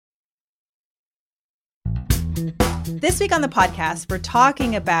This week on the podcast, we're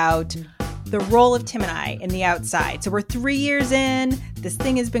talking about the role of Tim and I in the outside. So we're 3 years in, this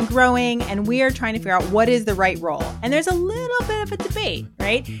thing has been growing, and we are trying to figure out what is the right role. And there's a little bit of a debate,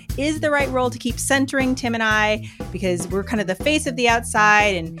 right? Is the right role to keep centering Tim and I because we're kind of the face of the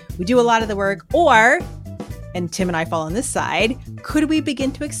outside and we do a lot of the work, or, and Tim and I fall on this side, could we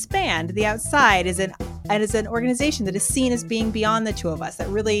begin to expand the outside as an organization that is seen as being beyond the two of us, that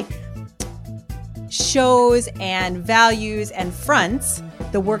really shows and values and fronts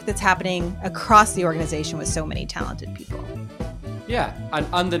the work that's happening across the organization with so many talented people. Yeah, and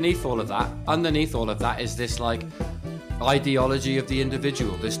underneath all of that is this like ideology of the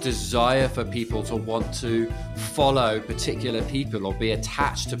individual, this desire for people to want to follow particular people or be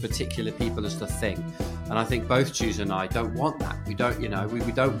attached to particular people as the thing. And I think both Choose and I don't want that. We don't,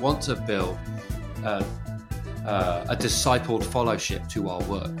 we don't want to build a discipled fellowship to our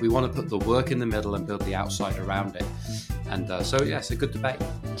work. We want to put the work in the middle and build the outside around it. And so, yeah, it's a good debate.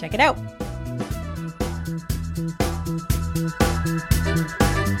 Check it out.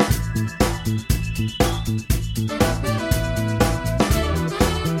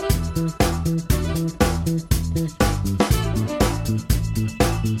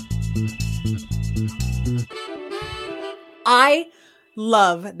 I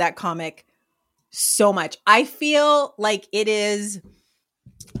love that comic so much. I feel like it is,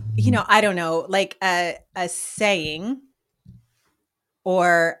 I don't know, like a saying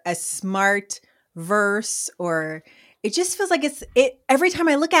or a smart verse, or it just feels like it every time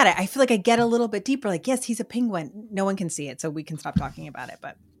I look at it, I feel like I get a little bit deeper. Like, yes, he's a penguin. No one can see it, so we can stop talking about it.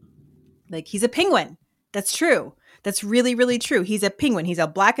 But like, he's a penguin. That's true. That's really, really true. He's a penguin. He's a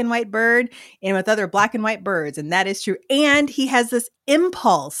black and white bird and with other black and white birds. And that is true. And he has this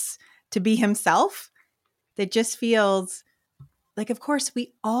impulse to be himself that just feels like, of course,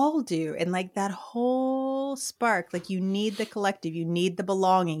 we all do. And like that whole spark, like you need the collective, you need the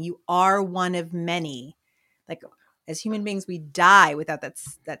belonging. You are one of many. Like as human beings, we die without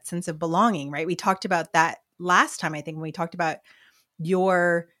that sense of belonging, right? We talked about that last time, I think, when we talked about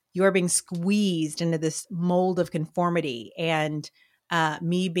your being squeezed into this mold of conformity and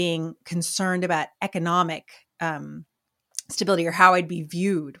me being concerned about economic stability or how I'd be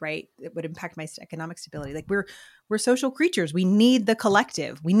viewed, right? It would impact my economic stability. Like we're social creatures. We need the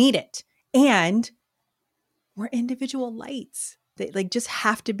collective. We need it. And we're individual lights that like just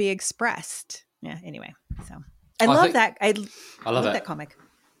have to be expressed. Yeah. Anyway, so I love that. I love that comic.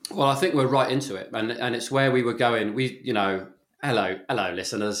 Well, I think we're right into it. And it's where we were going. Hello,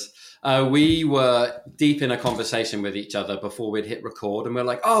 listeners. We were deep in a conversation with each other before we'd hit record, and we're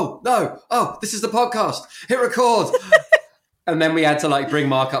like, this is the podcast. Hit record. And then we had to like bring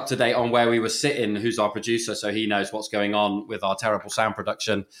Mark up to date on where we were sitting, who's our producer, so he knows what's going on with our terrible sound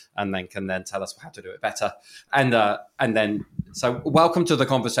production, and then can tell us how to do it better. So welcome to the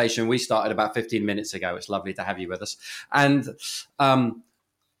conversation. We started about 15 minutes ago. It's lovely to have you with us. And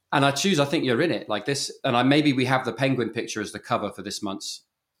I think you're in it like this. And maybe we have the penguin picture as the cover for this month's,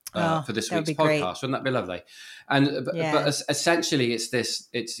 for this week's podcast. Great. Wouldn't that be lovely? But essentially it's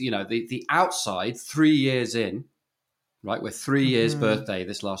the outside 3 years in, right? We're 3 years birthday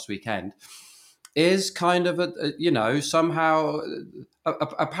this last weekend is kind of somehow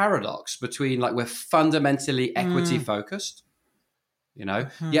a paradox between like, we're fundamentally equity focused,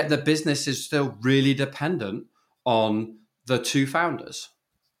 yet the business is still really dependent on the two founders.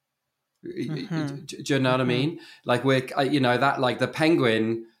 Do you know what I mean? Like we're, that like the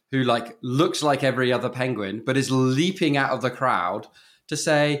penguin who like looks like every other penguin, but is leaping out of the crowd to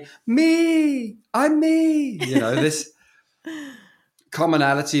say, me, I'm me, this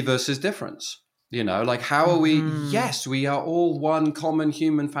commonality versus difference, like how are we? Yes, we are all one common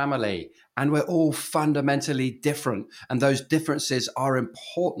human family and we're all fundamentally different. And those differences are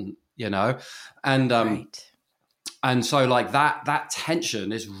important, and, right. And so like that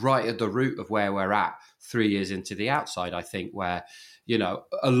tension is right at the root of where we're at 3 years into the outside, I think, where,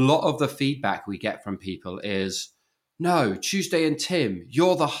 a lot of the feedback we get from people is, no, Tuesday and Tim,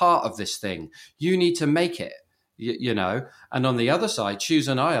 you're the heart of this thing. You need to make it, And on the other side, Choose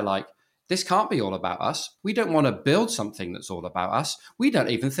and I are like, this can't be all about us. We don't want to build something that's all about us. We don't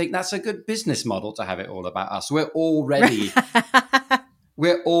even think that's a good business model to have it all about us. We're already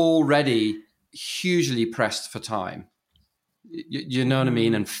hugely pressed for time. You know what I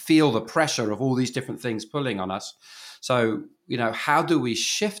mean? And feel the pressure of all these different things pulling on us. So, how do we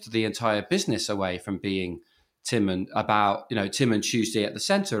shift the entire business away from being Tim and Tuesday at the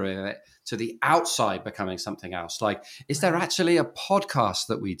center of it to the outside becoming something else? Like, is there actually a podcast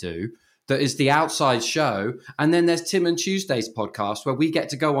that we do that is the outside show? And then there's Tim and Tuesday's podcast where we get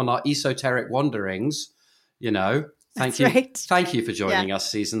to go on our esoteric wanderings, Thank That's you. right. Thank you for joining us,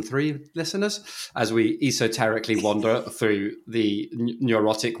 season 3 listeners, as we esoterically wander through the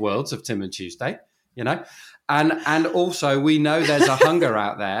neurotic worlds of Tim and Tuesday, and also we know there's a hunger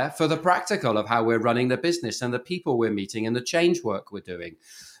out there for the practical of how we're running the business and the people we're meeting and the change work we're doing.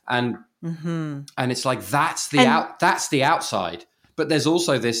 And it's like, that's the outside. But there's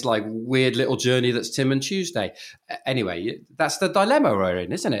also this like weird little journey that's Tim and Tuesday. Anyway, that's the dilemma we're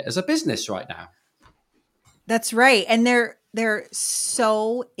in, isn't it, as a business right now? That's right. And they're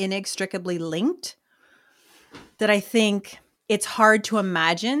so inextricably linked that I think it's hard to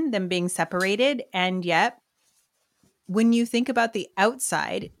imagine them being separated. And yet, when you think about the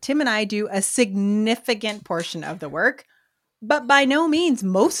outside, Tim and I do a significant portion of the work, but by no means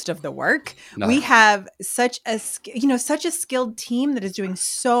most of the work. No. We have such a skilled team that is doing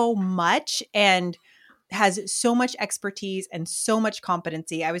so much and has so much expertise and so much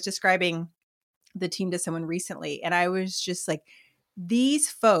competency. I was describing the team to someone recently, and I was just like, these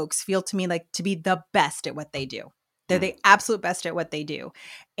folks feel to me like to be the best at what they do. They're the absolute best at what they do.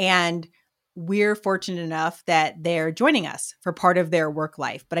 And we're fortunate enough that they're joining us for part of their work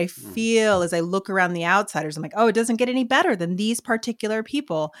life. But I feel as I look around the outsiders, I'm like, oh, it doesn't get any better than these particular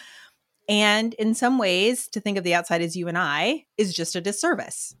people. And in some ways, to think of the outside as you and I is just a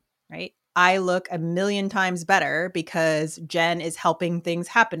disservice, right? I look a million times better because Jen is helping things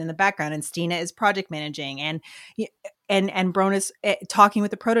happen in the background, and Stina is project managing, and Brona is talking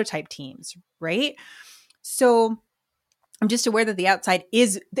with the prototype teams, right? So I'm just aware that the outside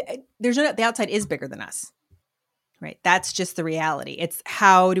is bigger than us, right? That's just the reality. It's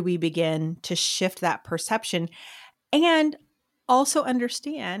how do we begin to shift that perception and also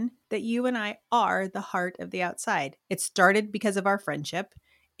understand that you and I are the heart of the outside. It started because of our friendship.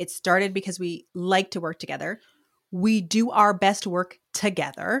 It started because we like to work together. We do our best work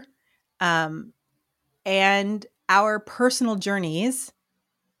together. And our personal journeys,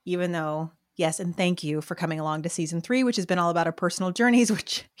 even though, yes, and thank you for coming along to season 3, which has been all about our personal journeys,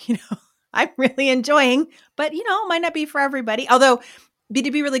 which, I'm really enjoying, but, might not be for everybody. Although,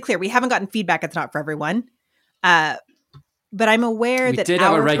 to be really clear, we haven't gotten feedback. It's not for everyone. But I'm aware that we did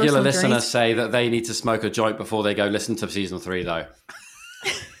have a regular listener say that they need to smoke a joint before they go listen to season 3, though.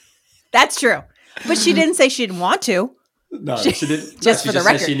 That's true. But she didn't say she didn't want to. No, she didn't. Just for the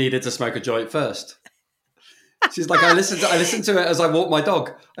record. Said she needed to smoke a joint first. She's like, I listened to it as I walk my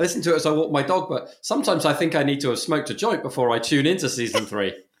dog. But sometimes I think I need to have smoked a joint before I tune into season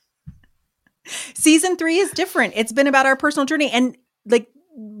 3. Season 3 is different. It's been about our personal journey. And like,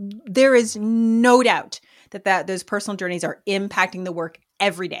 there is no doubt that those personal journeys are impacting the work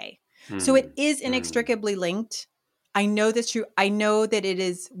every day. So it is inextricably linked. I know that's true. I know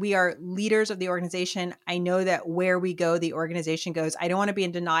that we are leaders of the organization. I know that where we go, the organization goes. I don't want to be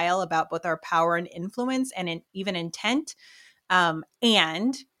in denial about both our power and influence and even intent.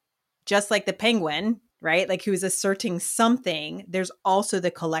 And just like the penguin, right? Like who's asserting something, there's also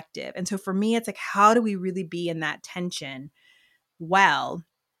the collective. And so for me, it's like, how do we really be in that tension? Well,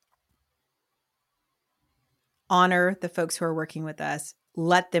 honor the folks who are working with us.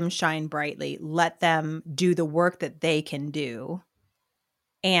 Let them shine brightly. Let them do the work that they can do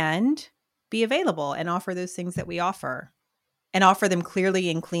and be available and offer those things that we offer and offer them clearly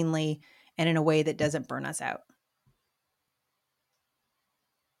and cleanly and in a way that doesn't burn us out.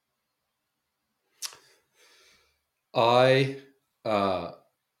 I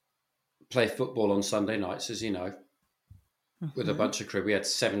play football on Sunday nights, as you know, with a bunch of crew. We had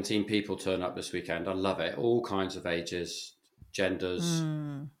 17 people turn up this weekend. I love it. All kinds of ages, genders,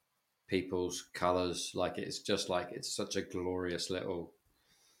 peoples, colors. Like it's such a glorious little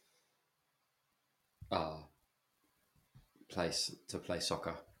place to play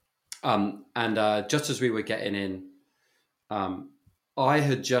soccer. And just as we were getting in, I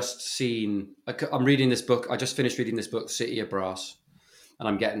had just seen. I'm reading this book. I just finished reading this book, City of Brass, and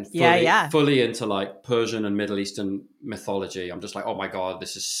I'm getting fully into like Persian and Middle Eastern mythology. I'm just like, oh my God,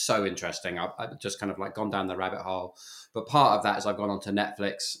 this is so interesting. I've just kind of like gone down the rabbit hole. But part of that is I've gone onto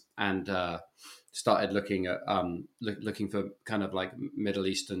Netflix and started looking at looking for kind of like Middle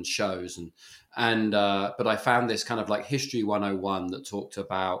Eastern shows but I found this kind of like History 101 that talked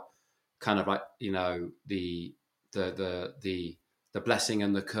about kind of like the blessing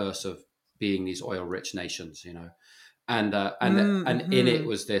and the curse of being these oil rich nations, and in it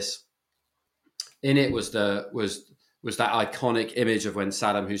was this. In it was that iconic image of when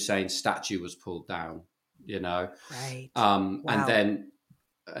Saddam Hussein's statue was pulled down, Right. Wow.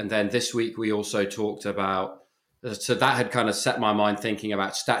 And then this week we also talked about. So that had kind of set my mind thinking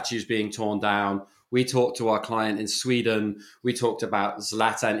about statues being torn down, We talked to our client in Sweden. We talked about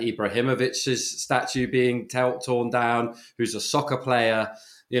Zlatan Ibrahimovic's statue being torn down, who's a soccer player,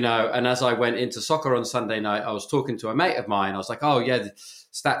 and as I went into soccer on Sunday night, I was talking to a mate of mine. I was like, oh yeah,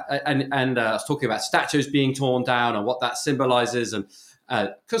 I was talking about statues being torn down and what that symbolizes, and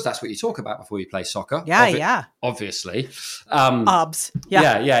because that's what you talk about before you play soccer. Yeah, obviously. Obs.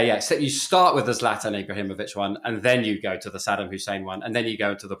 Yeah. So you start with the Zlatan Ibrahimovic one, and then you go to the Saddam Hussein one, and then you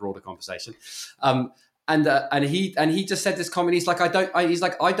go into the broader conversation. And he just said this comment. He's like, I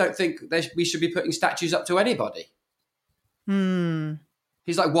don't think we should be putting statues up to anybody.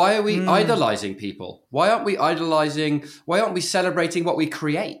 He's like, why are we idolizing people? Why aren't we celebrating what we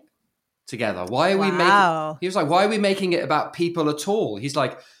create together? Why are we making? He was like, why are we making it about people at all? He's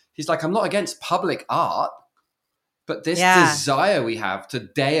like, I'm not against public art, but this desire we have to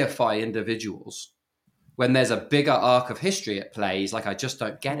deify individuals when there's a bigger arc of history at play, he's like, I just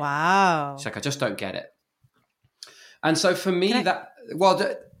don't get it. Wow. He's like, I just don't get it. And so for me,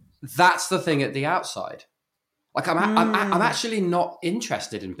 that's the thing at the outside. Like I'm actually not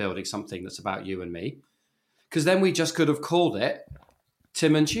interested in building something that's about you and me, because then we just could have called it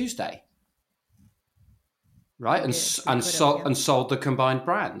Tim and Tuesday, right? And sold the combined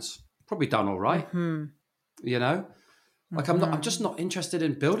brands. Probably done all right, Like I'm just not interested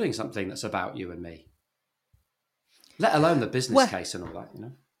in building something that's about you and me, let alone the business case and all that,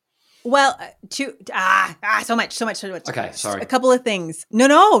 Well, so much. Okay, sorry. A couple of things.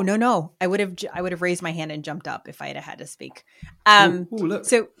 No. I would have raised my hand and jumped up if I had to speak. Look.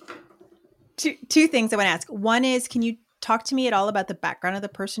 So two things I want to ask. One is, can you talk to me at all about the background of the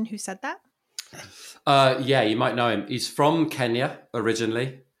person who said that? Yeah, you might know him. He's from Kenya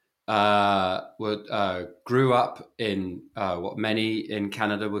originally. Grew up in what many in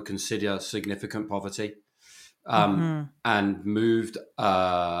Canada would consider significant poverty, and moved.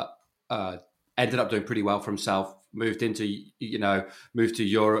 Ended up doing pretty well for himself. Moved to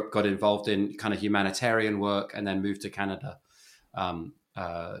Europe, got involved in kind of humanitarian work, and then moved to Canada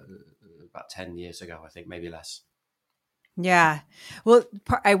about 10 years ago, I think, maybe less. Yeah. Well,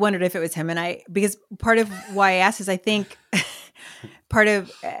 I wondered if it was him, because part of why I asked is I think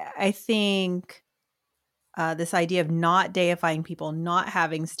this idea of not deifying people, not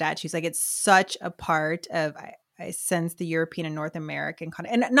having statues, like it's such a part of, I sense, the European and North American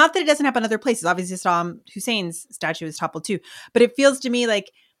and not that it doesn't happen in other places. Obviously, Saddam Hussein's statue is toppled too, but it feels to me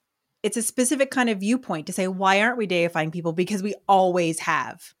like it's a specific kind of viewpoint to say, why aren't we deifying people? Because we always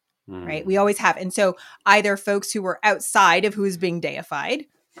have, right? We always have. And so either folks who were outside of who's being deified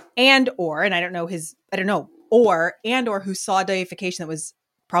or who saw deification that was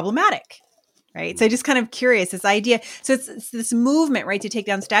problematic. Right. So just kind of curious, this idea. So it's this movement, right, to take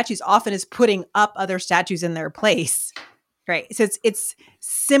down statues often is putting up other statues in their place. Right. So it's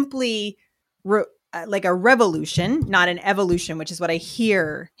simply like a revolution, not an evolution, which is what I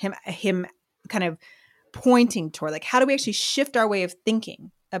hear him kind of pointing toward. Like, how do we actually shift our way of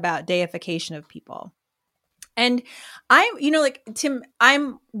thinking about deification of people? And Tim,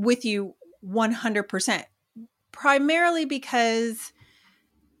 I'm with you 100%, primarily because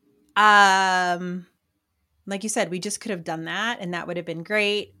like you said, we just could have done that and that would have been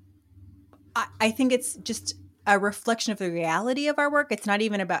great. I think it's just a reflection of the reality of our work. It's not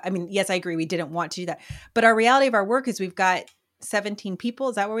even about, yes, I agree, we didn't want to do that, but our reality of our work is we've got 17 people,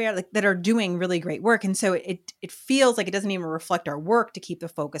 is that where we are, that are doing really great work. And so it feels like it doesn't even reflect our work to keep the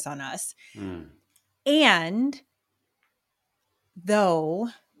focus on us. And though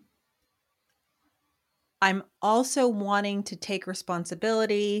I'm also wanting to take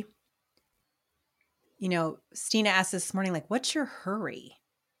responsibility. Stina asked this morning, like, what's your hurry?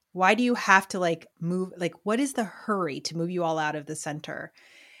 Why do you have to move? Like, what is the hurry to move you all out of the center?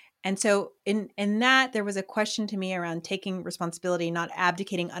 And so in that, there was a question to me around taking responsibility, not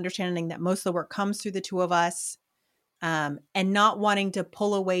abdicating, understanding that most of the work comes through the two of us, and not wanting to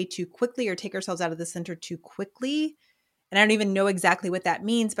pull away too quickly or take ourselves out of the center too quickly. And I don't even know exactly what that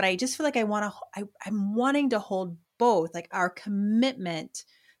means, but I just feel like I'm wanting to hold both, like our commitment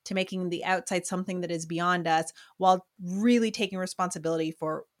to making the outside something that is beyond us, while really taking responsibility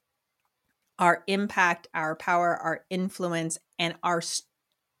for our impact, our power, our influence, and I'm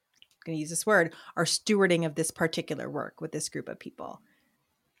going to use this word, our stewarding of this particular work with this group of people.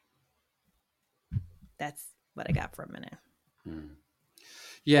 That's what I got for a minute.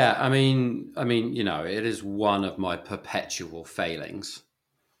 Yeah, I mean, it is one of my perpetual failings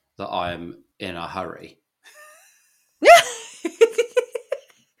that I am in a hurry.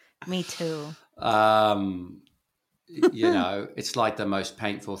 Me too. It's like the most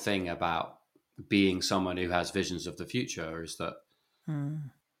painful thing about being someone who has visions of the future is that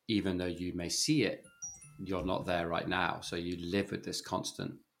even though you may see it, you're not there right now. So you live with this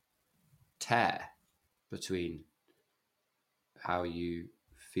constant tear between how you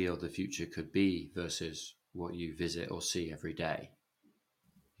feel the future could be versus what you visit or see every day.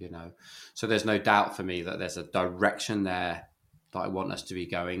 So there's no doubt for me that there's a direction there that I want us to be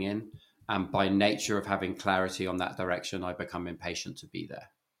going in, and by nature of having clarity on that direction, I become impatient to be there.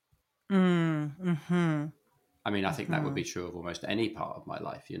 Mm-hmm. I mean, I think that would be true of almost any part of my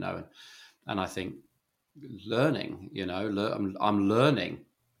life, and I think learning, I'm learning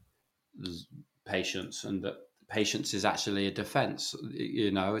patience, and that patience is actually a defense.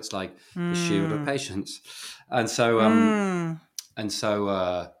 It's like the shield of patience. And so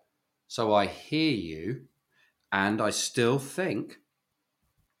so I hear you, and I still think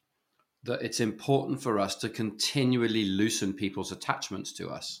that it's important for us to continually loosen people's attachments to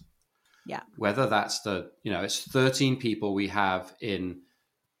us. Yeah. Whether that's it's 13 people we have in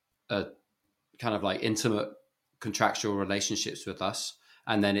a kind of like intimate contractual relationships with us,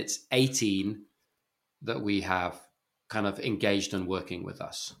 and then it's 18 that we have kind of engaged and working with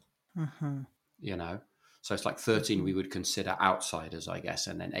us. So it's like 13 we would consider outsiders, I guess,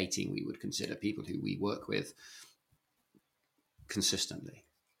 and then 18 we would consider people who we work with consistently.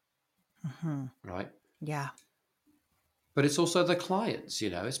 Right? Yeah. But it's also the clients,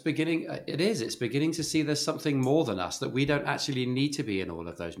 it's beginning to see there's something more than us, that we don't actually need to be in all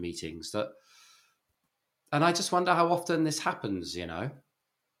of those meetings. And I just wonder how often this happens,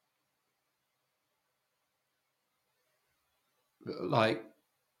 Like,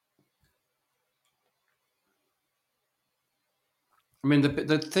 I mean,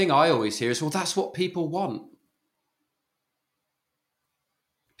 the thing I always hear is, well, that's what people want.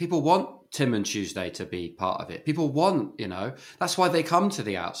 People want Tim and Tuesday to be part of it. People want, that's why they come to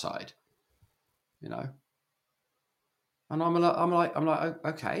the outside, And I'm like,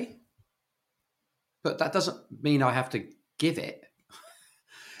 okay, but that doesn't mean I have to give it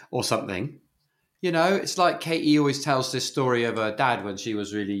or something. It's like Katie always tells this story of her dad when she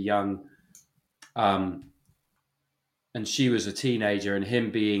was really young. And she was a teenager, and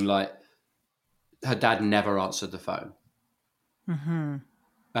him being like, her dad never answered the phone.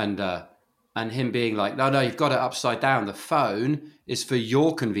 And him being like, no, you've got it upside down. The phone is for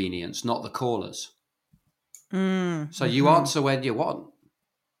your convenience, not the caller's. So you answer when you want.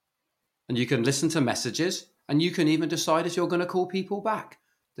 And you can listen to messages, and you can even decide if you're going to call people back.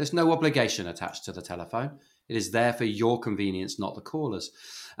 There's no obligation attached to the telephone. It is there for your convenience, not the caller's.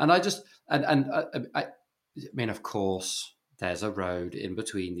 And I mean, of course, there's a road in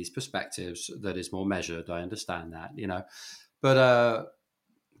between these perspectives that is more measured. I understand that,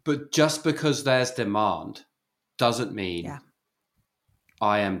 but just because there's demand doesn't mean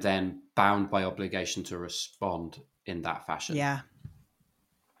I am then bound by obligation to respond in that fashion. Yeah.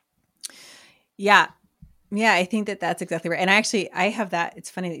 I think that's exactly right. And I have that. It's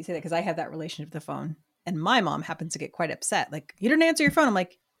funny that you say that, because I have that relationship with the phone, and my mom happens to get quite upset. Like, you didn't answer your phone. I'm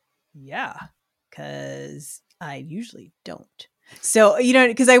like, yeah, because I usually don't. So,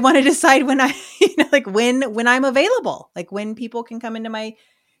 because I want to decide when I, like when I'm available, like when people can come into my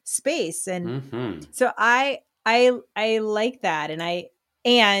space. And so I like that. And I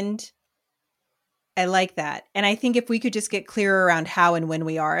like that. And I think if we could just get clearer around how and when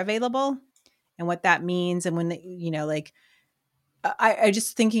we are available and what that means. And when, I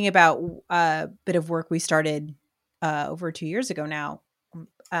just thinking about a bit of work we started over 2 years ago now.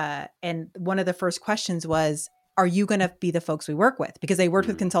 And one of the first questions was, are you going to be the folks we work with? Because they worked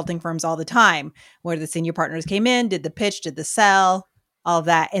with consulting firms all the time, where the senior partners came in, did the pitch, did the sell, all of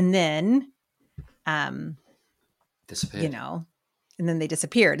that. And then, disappeared. And then they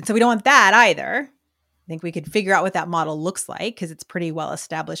disappeared. And so we don't want that either. I think we could figure out what that model looks like, because it's pretty well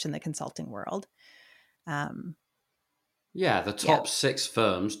established in the consulting world. The top 6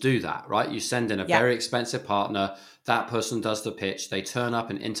 firms do that, right? You send in a very expensive partner. That person does the pitch. They turn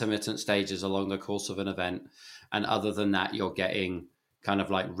up in intermittent stages along the course of an event. And other than that, you're getting kind of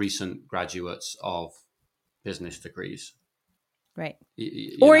like recent graduates of business degrees. Right.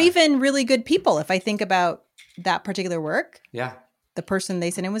 Or even really good people. If I think about that particular work, the person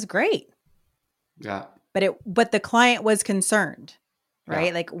they sent in was great. Yeah. But the client was concerned, right?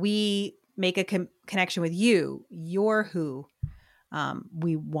 Yeah. Like, we make a connection with you. You're who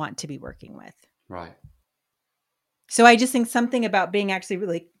we want to be working with. Right. So I just think something about being actually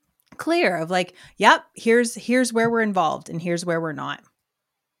really clear of like, yep, here's where we're involved and here's where we're not.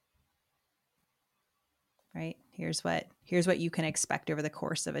 Right? Here's what you can expect over the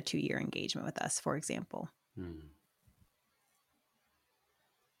course of a 2-year engagement with us, for example.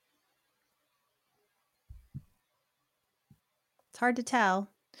 It's hard to tell.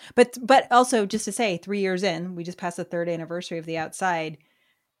 But also, just to say, 3 years in, we just passed the 3rd anniversary of The Outside.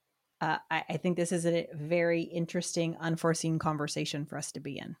 I think this is a very interesting, unforeseen conversation for us to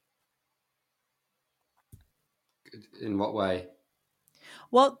be in. In what way?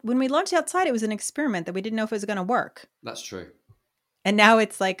 Well, when we launched The Outside, it was an experiment that we didn't know if it was going to work. That's true. And now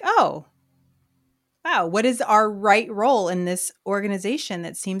it's like, oh, wow, what is our right role in this organization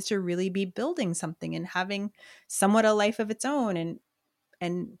that seems to really be building something and having somewhat a life of its own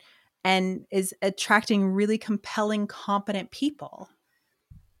and is attracting really compelling, competent people?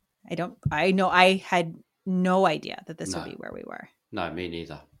 I know I had no idea that this would be where we were. No, me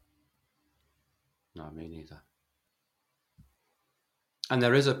neither. And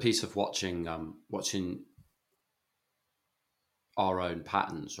there is a piece of watching our own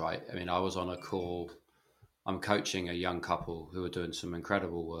patterns, right? I mean, I was on a call. I'm coaching a young couple who are doing some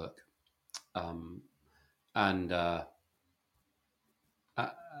incredible work, and there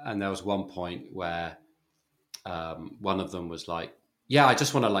was one point where one of them was like, "Yeah, I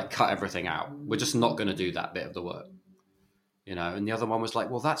just want to like cut everything out. We're just not going to do that bit of the work, you know." And the other one was like,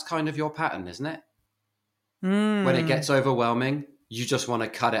 "Well, that's kind of your pattern, isn't it? When it gets overwhelming, you just want to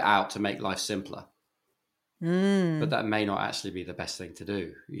cut it out to make life simpler." But that may not actually be the best thing to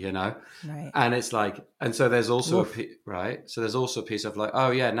do, you know? Right. And it's like, and so there's also so there's also a piece of like,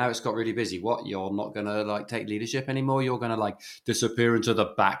 oh yeah, now it's got really busy. What, you're not going to like take leadership anymore? You're going to like disappear into the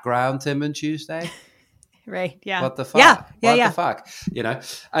background, Tim and Tuesday? Right. Yeah. What the fuck? Yeah. What the fuck? You know?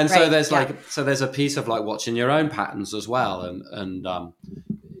 And so there's like, so there's a piece of like watching your own patterns as well. And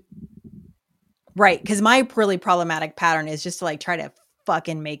right. Because my really problematic pattern is just to like try to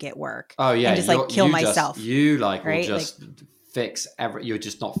fucking make it work. Oh yeah, and just like kill myself. You like right? will just like, fix you're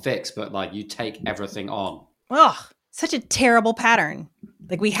just not fix, but like you take everything on. Oh, such a terrible pattern.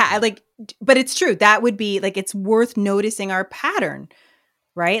 Like we had like, but it's true. That would be like, it's worth noticing our pattern,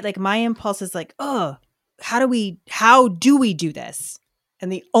 right? Like my impulse is like, oh, how do we do this?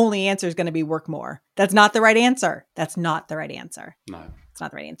 And the only answer is going to be work more. That's not the right answer. No, it's not the right answer.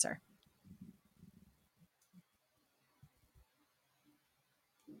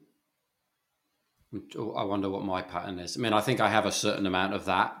 I wonder what my pattern is. I mean, I think I have a certain amount of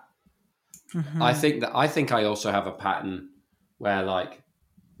that. Mm-hmm. I think I also have a pattern where like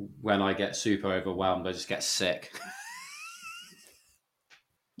when I get super overwhelmed, I just get sick.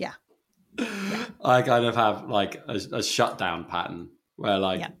 Yeah. I kind of have like a shutdown pattern where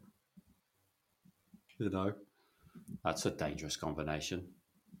like, you know, that's a dangerous combination.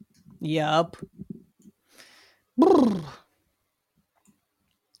 Yup.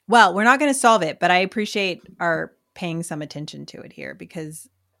 Well, we're not going to solve it, but I appreciate our paying some attention to it here because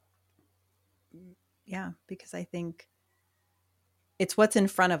I think it's what's in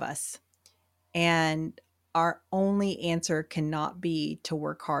front of us. And our only answer cannot be to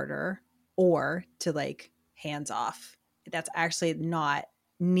work harder or to like hands off. That's actually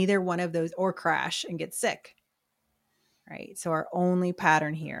neither one of those, or crash and get sick. Right. So our only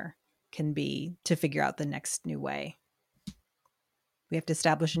pattern here can be to figure out the next new way. We have to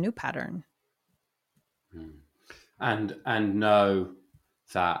establish a new pattern. And know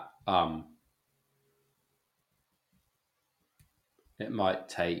that it might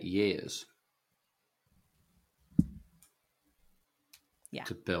take years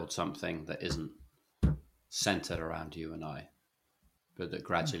to build something that isn't centered around you and I, but that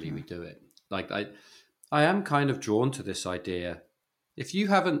gradually we do it. Like I am kind of drawn to this idea. If you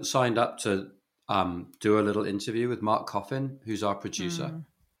haven't signed up to do a little interview with Mark Coffin, who's our producer.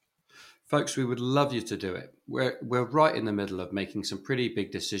 Folks, we would love you to do it. We're right in the middle of making some pretty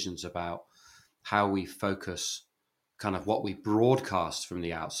big decisions about how we focus kind of what we broadcast from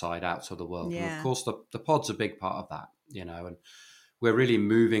the outside out to the world. Yeah. And of course, the pod's a big part of that, you know, and we're really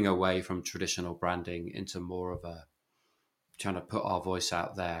moving away from traditional branding into more of a trying to put our voice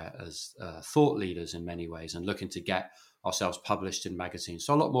out there as thought leaders in many ways and looking to get ourselves published in magazines.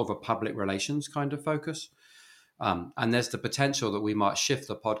 So a lot more of a public relations kind of focus. And there's the potential that we might shift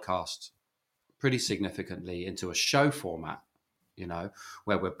the podcast pretty significantly into a show format, you know,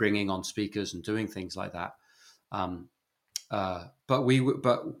 where we're bringing on speakers and doing things like that. But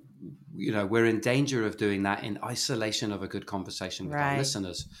you know, we're in danger of doing that in isolation of a good conversation with our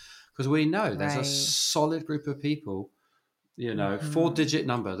listeners, because we know there's a solid group of people, you know, 4-digit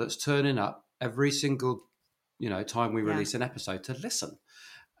number that's turning up every single, you know, time we release an episode to listen.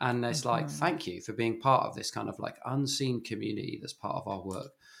 And it's like, thank you for being part of this kind of like unseen community that's part of our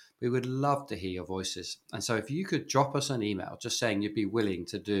work. We would love to hear your voices. And so if you could drop us an email just saying you'd be willing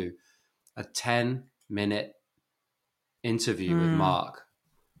to do a 10-minute interview with Mark,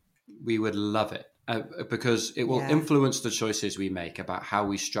 we would love it. because it will influence the choices we make about how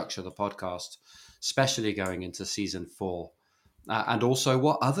we structure the podcast, especially going into season 4, and also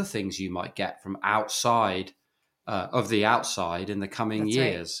what other things you might get from outside of the outside in the coming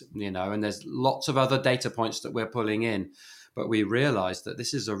years, and there's lots of other data points that we're pulling in, but we realize that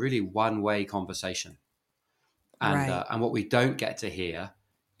this is a really one-way conversation. And what we don't get to hear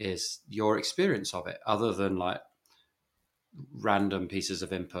is your experience of it, other than like random pieces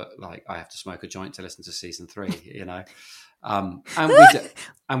of input, like I have to smoke a joint to listen to season 3,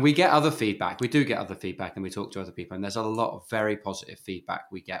 and we get other feedback. We do get other feedback, and we talk to other people, and there's a lot of very positive feedback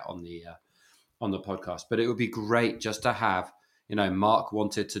we get on the podcast. But it would be great just to have, Mark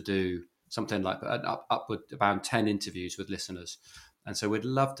wanted to do something like upward about 10 interviews with listeners. And so we'd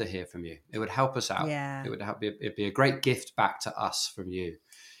love to hear from you. It would help us out. Yeah. It'd be a great gift back to us from you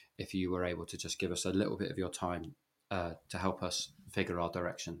if you were able to just give us a little bit of your time to help us figure our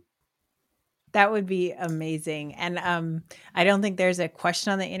direction. That would be amazing. And I don't think there's a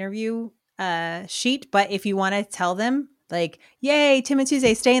question on the interview sheet, but if you want to tell them, like, yay, Tim and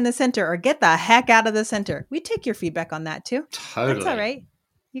Tuesday, stay in the center, or get the heck out of the center, we take your feedback on that too. Totally. That's all right.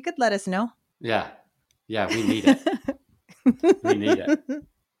 You could let us know. Yeah, we need it. We need it.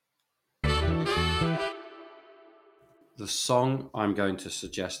 The song I'm going to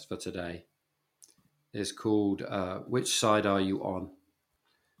suggest for today is called Which Side Are You On?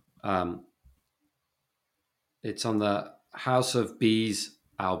 It's on the House of Bees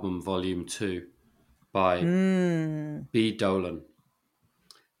album, Volume 2 by B. Dolan.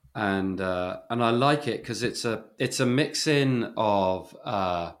 And I like it because it's a mix-in of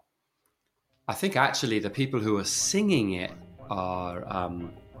I think actually the people who are singing it are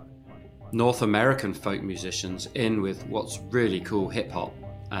North American folk musicians in with what's really cool hip hop,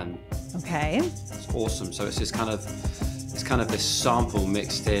 and it's awesome. So it's this kind of this sample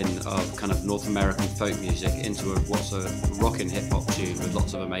mixed in of kind of North American folk music into what's a rockin' hip hop tune with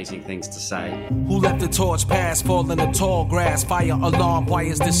lots of amazing things to say. Who let the torch pass, fall in the tall grass, fire alarm, why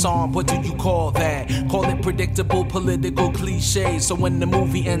is this on? What do you call that? Call it predictable political cliche. So when the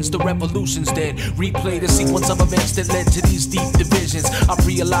movie ends, the revolution's dead. Replay the sequence of events that led to these deep divisions. I've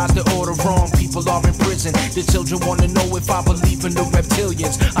realized the order wrong, people are in prison. The children wanna know if I believe in the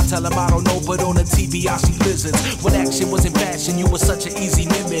reptilians. I tell them I don't know, but on the TV I see lizards. When action was in fashion, you were such an easy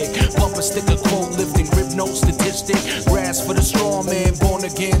mimic. Bumper sticker, quote lifting, grip no statistic. Grasp for the strong man, born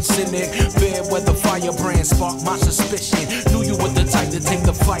again cynic. Fair weather firebrand, spark my suspicion. Knew you were the type to take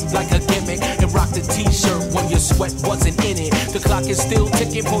the fight like a gimmick and rock the t-shirt when your sweat wasn't in it. The clock is still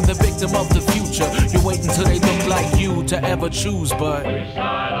ticking for the victim of the future. You wait until they look like you to ever choose, but which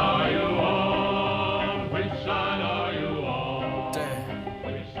side are you on? Which side are you on? Damn.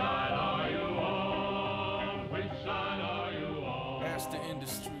 Which side are you on? Which side are you on? Ask the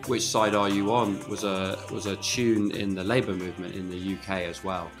industry. Which Side Are You On was a tune in the Labour movement in the UK as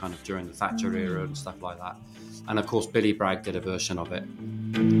well, kind of during the Thatcher era and stuff like that. And of course, Billy Bragg did a version of it.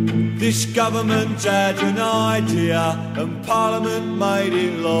 This government had an idea and Parliament made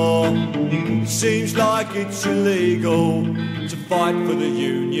it law. Seems like it's illegal to fight for the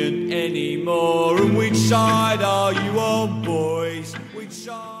union anymore. And which side are you on, boys? Which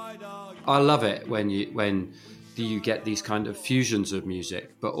side are you on? I love it when you get these kind of fusions of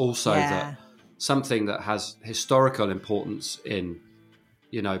music, but also that something that has historical importance in,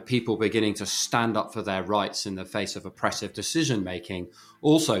 people beginning to stand up for their rights in the face of oppressive decision making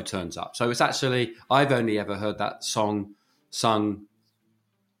also turns up. So it's actually, I've only ever heard that song sung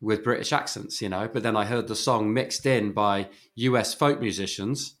with British accents, but then I heard the song mixed in by US folk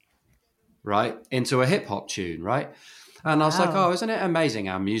musicians, right, into a hip hop tune, right? And I was like, oh, isn't it amazing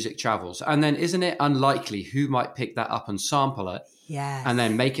how music travels? And then isn't it unlikely who might pick that up and sample it and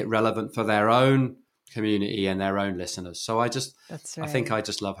then make it relevant for their own community and their own listeners? So I think I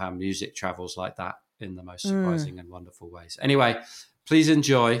just love how music travels like that in the most surprising and wonderful ways. Anyway, please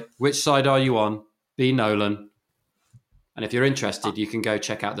enjoy Which Side Are You On? B. Nolan. And if you're interested, you can go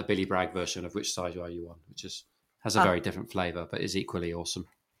check out the Billy Bragg version of Which Side Are You On, which has a very different flavor, but is equally awesome.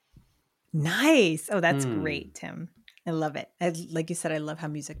 Nice. Oh, that's great, Tim. I love it. Like you said, I love how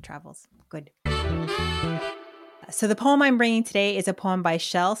music travels. Good. So the poem I'm bringing today is a poem by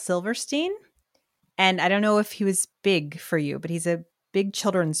Shel Silverstein. And I don't know if he was big for you, but he's a big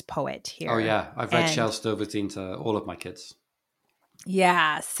children's poet here. Oh, yeah. I've read Shel Silverstein to all of my kids.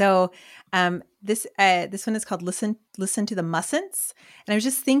 Yeah. So this one is called Listen to the Mustn'ts. And I was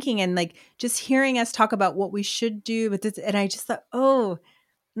just thinking and just hearing us talk about what we should do with this. And I just thought,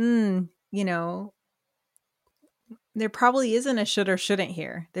 there probably isn't a should or shouldn't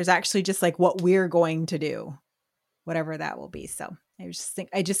here. There's actually just what we're going to do, whatever that will be. So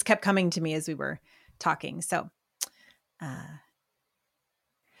I just kept coming to me as we were talking. So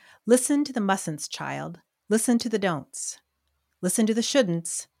listen to the mustn'ts, child. Listen to the don'ts. Listen to the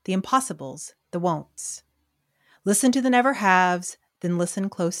shouldn'ts, the impossibles, the won'ts. Listen to the never haves, then listen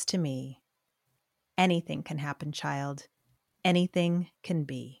close to me. Anything can happen, child. Anything can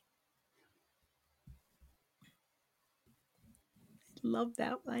be. Love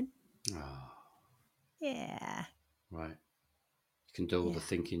that one. Oh. Yeah. Right. You can do all the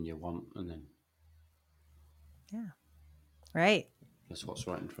thinking you want, and then. Yeah. Right. That's what's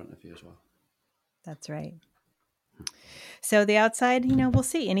right in front of you as well. That's right. So the outside, we'll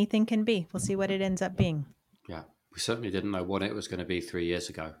see. Anything can be. We'll see what it ends up being. Yeah. We certainly didn't know what it was going to be 3 years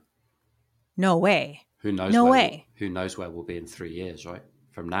ago. No way. Who knows? No way. Who knows where we'll be in 3 years, right?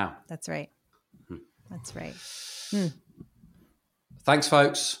 From now. That's right. That's right. Thanks,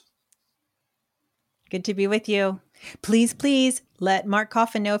 folks. Good to be with you. Please, please let Mark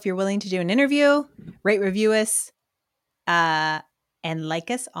Coffin know if you're willing to do an interview. Rate, review us, and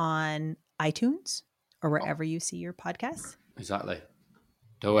like us on iTunes or wherever you see your podcasts. Exactly.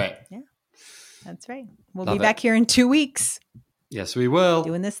 Do it. Yeah, that's right. We'll Love be back here in 2 weeks. Yes, we will.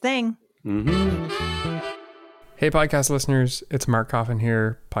 Doing this thing. Mm-hmm. Hey, podcast listeners. It's Mark Coffin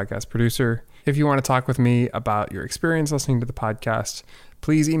here, podcast producer. If you want to talk with me about your experience listening to the podcast,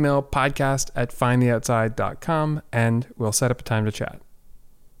 please email podcast@findtheoutside.com and we'll set up a time to chat.